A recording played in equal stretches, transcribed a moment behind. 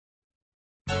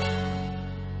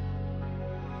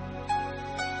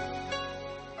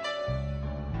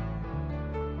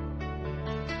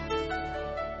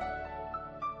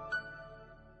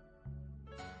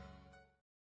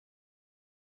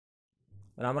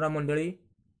रामराम मंडळी,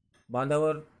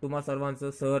 बांधावर तुम्हा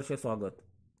सर्वांचं सहर्ष स्वागत।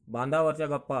 बांधावरच्या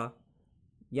गप्पा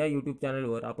या यूट्यूब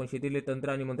चॅनलवर आपण शेतीतले तंत्र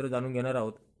आणि मंत्र जाणून घेणार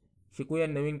आहोत। शिकूया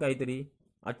नवीन काहीतरी।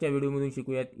 आजच्या व्हिडिओमधून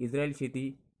शिकूयात इस्रायल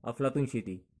शेती, अफलातून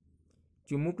शेती।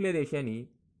 चिमुकल्या देशांनी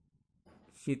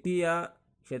शेती या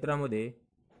क्षेत्रामध्ये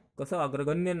कसं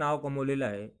अग्रगण्य नाव कमवलेलं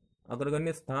आहे,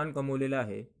 अग्रगण्य स्थान कमवलेलं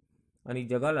आहे आणि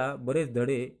जगाला बरेच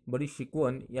धडे, बरीच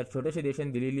शिकवण या छोट्याशा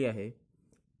देशांनी दिलेली आहे।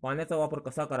 पाण्याचा वापर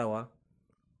कसा करावा,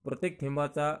 प्रत्येक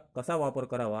थेंबाचा कसा वापर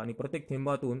करावा आणि प्रत्येक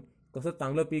थेंबातून कसं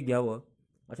चांगलं पीक घ्यावं,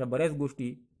 अशा बऱ्याच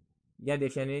गोष्टी या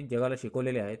देशाने जगाला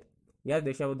शिकवलेल्या आहेत। या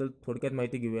देशाबद्दल थोडक्यात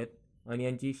माहिती घेऊयात आणि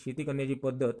यांची शेती करण्याची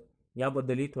पद्धत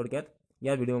याबद्दलही थोडक्यात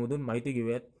या व्हिडिओमधून माहिती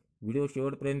घेऊयात। व्हिडिओ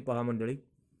शेवटपर्यंत पहा मंडळी।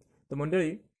 तर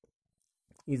मंडळी,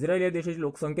 इस्रायल या देशाची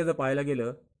लोकसंख्या जर पाहायला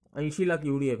गेलं 80 लाख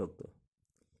एवढी आहे फक्त।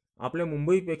 आपल्या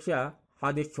मुंबईपेक्षा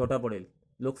हा देश छोटा पडेल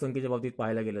लोकसंख्येच्या बाबतीत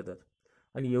पाहायला गेलं तर।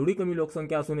 आणि एवढी कमी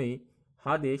लोकसंख्या असूनही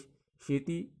हा देश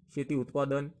शेती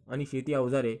उत्पादन आणि शेती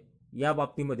अवजारे या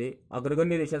बाबतीमध्ये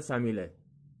अग्रगण्य देशात सामील आहे।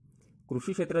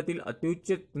 कृषी क्षेत्रातील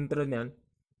अत्युच्च तंत्रज्ञान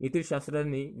येथील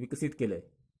शास्त्रज्ञांनी विकसित केलं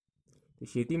आहे।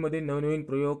 शेतीमध्ये नवनवीन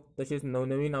प्रयोग तसेच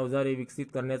नवनवीन अवजारे विकसित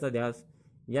करण्याचा ध्यास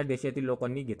या देशातील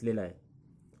लोकांनी घेतलेला आहे।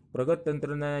 प्रगत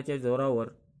तंत्रज्ञानाच्या जोरावर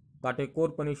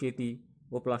काटेकोरपणे शेती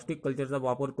व प्लास्टिक कल्चरचा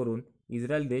वापर करून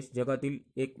इस्रायल देश जगातील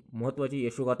एक महत्त्वाची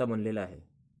यशोगाथा बनलेला आहे।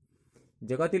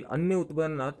 जगातील अन्न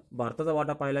उत्पादनात भारताचा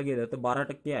वाटा पाहायला गेलं तर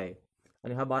 12% आहे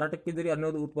आणि हा 12% जरी अन्न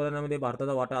उत्पादनामध्ये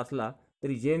भारताचा वाटा असला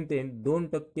तरी जेमतेम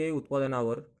 2%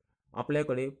 उत्पादनावर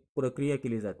आपल्याकडे प्रक्रिया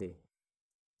केली जाते।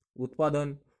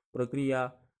 उत्पादन, प्रक्रिया,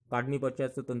 काढणी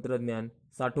पश्चातचं तंत्रज्ञान,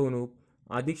 साठवणूक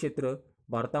आदी क्षेत्र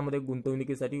भारतामध्ये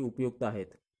गुंतवणुकीसाठी उपयुक्त आहेत।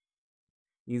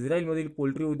 इस्रायलमधील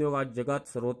पोल्ट्री उद्योग आज जगात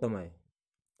सर्वोत्तम आहे।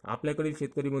 आपल्याकडील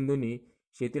शेतकरी बंधूंनी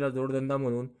शेतीला जोडधंदा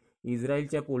म्हणून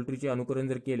इस्रायलच्या पोल्ट्रीचे अनुकरण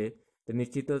जर केले तर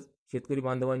निश्चितच शेतकरी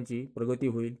बांधवांची प्रगती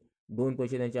होईल। 2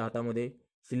 पैसे त्यांच्या हातामध्ये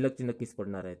शिल्लकचे नक्कीच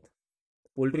पडणार आहेत।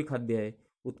 पोल्ट्री खाद्य आहे,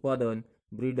 उत्पादन,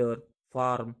 ब्रीडर,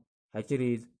 फार्म,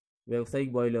 हॅचरीज,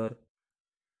 व्यावसायिक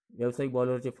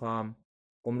बॉयलरचे फार्म,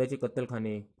 कोंबड्याचे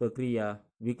कत्तलखाने, प्रक्रिया,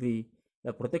 विक्री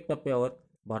या प्रत्येक टप्प्यावर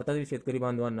भारतातील शेतकरी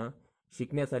बांधवांना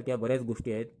शिकण्यासारख्या बऱ्याच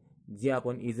गोष्टी आहेत जे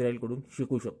आपण इस्रायलकडून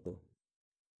शिकू शकतो।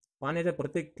 पाण्याचा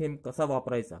प्रत्येक थेंब कसा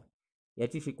वापरायचा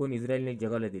याची शिकवण इस्रायलने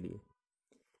जगाला दिली आहे।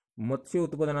 मत्स्य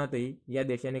उत्पादनातही या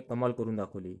देशाने कमाल करून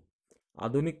दाखवली।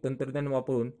 आधुनिक तंत्रज्ञान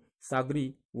वापरून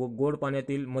सागरी व गोड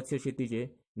पाण्यातील मत्स्य शेतीचे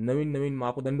नवीन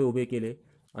मापदंड उभे केले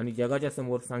आणि जगाच्या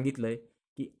समोर सांगितलंय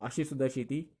की अशी सुद्धा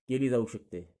शेती केली जाऊ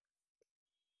शकते।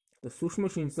 तर सूक्ष्म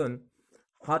सिंचन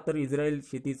हा तर इस्रायल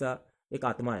शेतीचा एक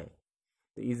आत्मा आहे।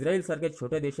 तर इस्रायल सारख्या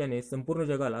छोट्या देशाने संपूर्ण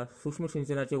जगाला सूक्ष्म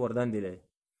सिंचनाचे वरदान दिले आहे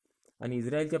आणि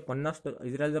इस्रायल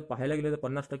जर पाहायला गेलं तर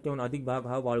 50%हून अधिक भाग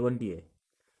हा वाळवंटी आहे।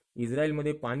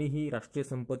 इस्रायलमध्ये पाणी ही राष्ट्रीय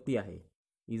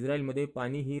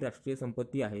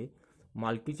संपत्ती आहे।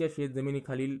 मालकीच्या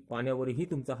शेतजमिनीखालील पाण्यावरही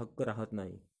तुमचा हक्क राहत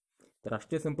नाही। तर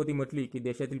राष्ट्रीय संपत्ती म्हटली की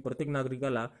देशातील प्रत्येक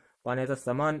नागरिकाला पाण्याचा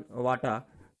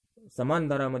समान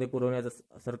दरामध्ये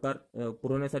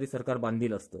पुरवण्यासाठी सरकार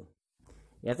बांधील असतं।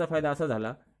 याचा फायदा असा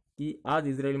झाला की आज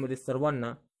इस्रायलमध्ये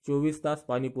सर्वांना 24 तास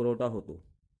पाणी पुरवठा होतो।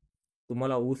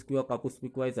 तुम्हाला ऊस किंवा कापूस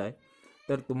पिकवायचा आहे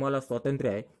तर तुम्हाला स्वातंत्र्य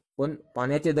आहे, पण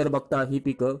पाण्याचे दर बघता ही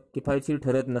पिकं किफायतशीर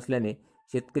ठरत नसल्याने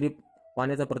शेतकरी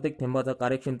पाण्याचा प्रत्येक थेंबाचा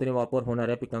कार्यक्षमतेने वापर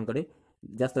होणाऱ्या पिकांकडे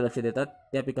जास्त लक्ष देतात,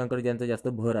 त्या पिकांकडे ज्यांचा जास्त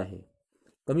भर आहे।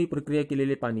 कमी प्रक्रिया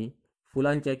केलेले पाणी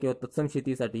फुलांच्या किंवा तत्सम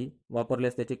शेतीसाठी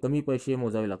वापरल्यास त्याचे कमी पैसे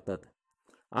मोजावे लागतात।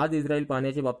 आज इस्रायल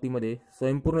पाण्याच्या बाबतीमध्ये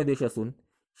स्वयंपूर्ण देश असून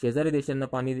शेजारी देशांना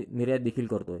पाणी निर्यात देखील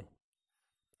करतोय।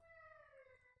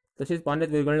 तसेच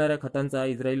पाण्यात विरघळणाऱ्या खतांचा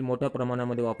इस्रायल मोठ्या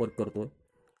प्रमाणामध्ये वापर करतोय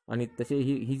आणि तसे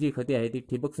ही जी खते आहेत ती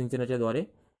ठिबक सिंचनाच्या द्वारे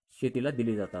शेतीला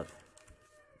दिली जातात।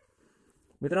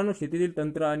 मित्रांनो, शेतीतील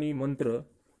तंत्र आणि मंत्र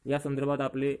या संदर्भात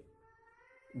आपले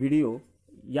व्हिडिओ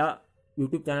या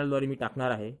यूट्यूब चॅनलद्वारे मी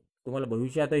टाकणार आहे। तुम्हाला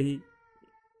भविष्यातही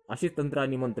असेच तंत्र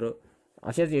आणि मंत्र,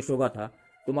 अशाच यशोगाथा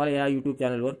तुम्हाला या यूट्यूब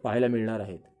चॅनलवर पाहायला मिळणार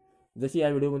आहेत। जशी या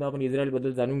व्हिडिओमध्ये आपण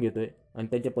इस्रायलबद्दल जाणून घेतोय आणि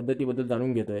त्यांच्या पद्धतीबद्दल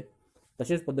जाणून घेतोय,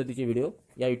 तसेच पद्धतीचे व्हिडिओ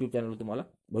या यूट्यूब चॅनलवर तुम्हाला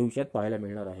भविष्यात पाहायला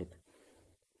मिळणार आहेत।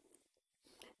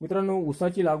 मित्रांनो,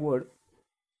 ऊसाची लागवड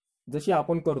जशी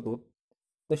आपण करतो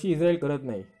तशी इस्रायल करत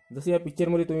नाही। जसे या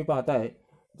पिक्चरमध्ये तुम्ही पाहताय,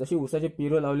 जशी ऊसाचे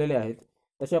पेरं लावलेले आहेत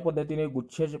तशा पद्धतीने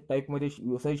गुच्छ टाईपमध्ये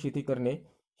ऊसाची शेती करणे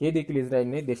हे देखील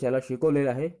इस्रायलने देशाला शिकवलेले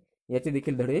आहे। याचे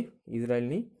देखील धडे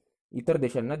इस्रायलने इतर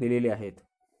देशांना दिलेले आहेत।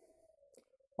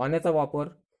 पाण्याचा वापर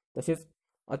तसेच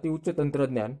अतिउच्च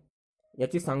तंत्रज्ञान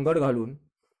याची सांगड घालून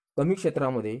कमी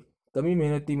क्षेत्रामध्ये कमी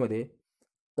मेहनतीमध्ये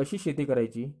कशी शेती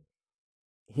करायची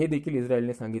हे देखील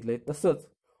इस्रायलने सांगितले। तसंच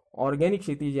ऑर्गॅनिक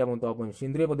शेती जी म्हणतो आपण,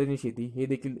 सेंद्रिय पद्धतीने शेती,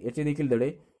 याचे देखील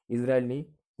धडे इस्रायलने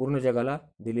पूर्ण जगाला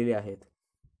दिलेले आहेत।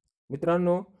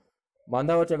 मित्रांनो,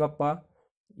 बांधावरच्या गप्पा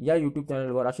या यूट्यूब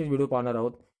चॅनलवर असेच व्हिडिओ पाहणार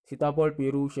आहोत. सीताफळ,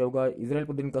 पेरू, शेवगा इस्रायल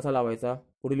पद्धतीने कसा लावायचा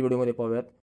पुढील व्हिडिओमध्ये पाहूयात.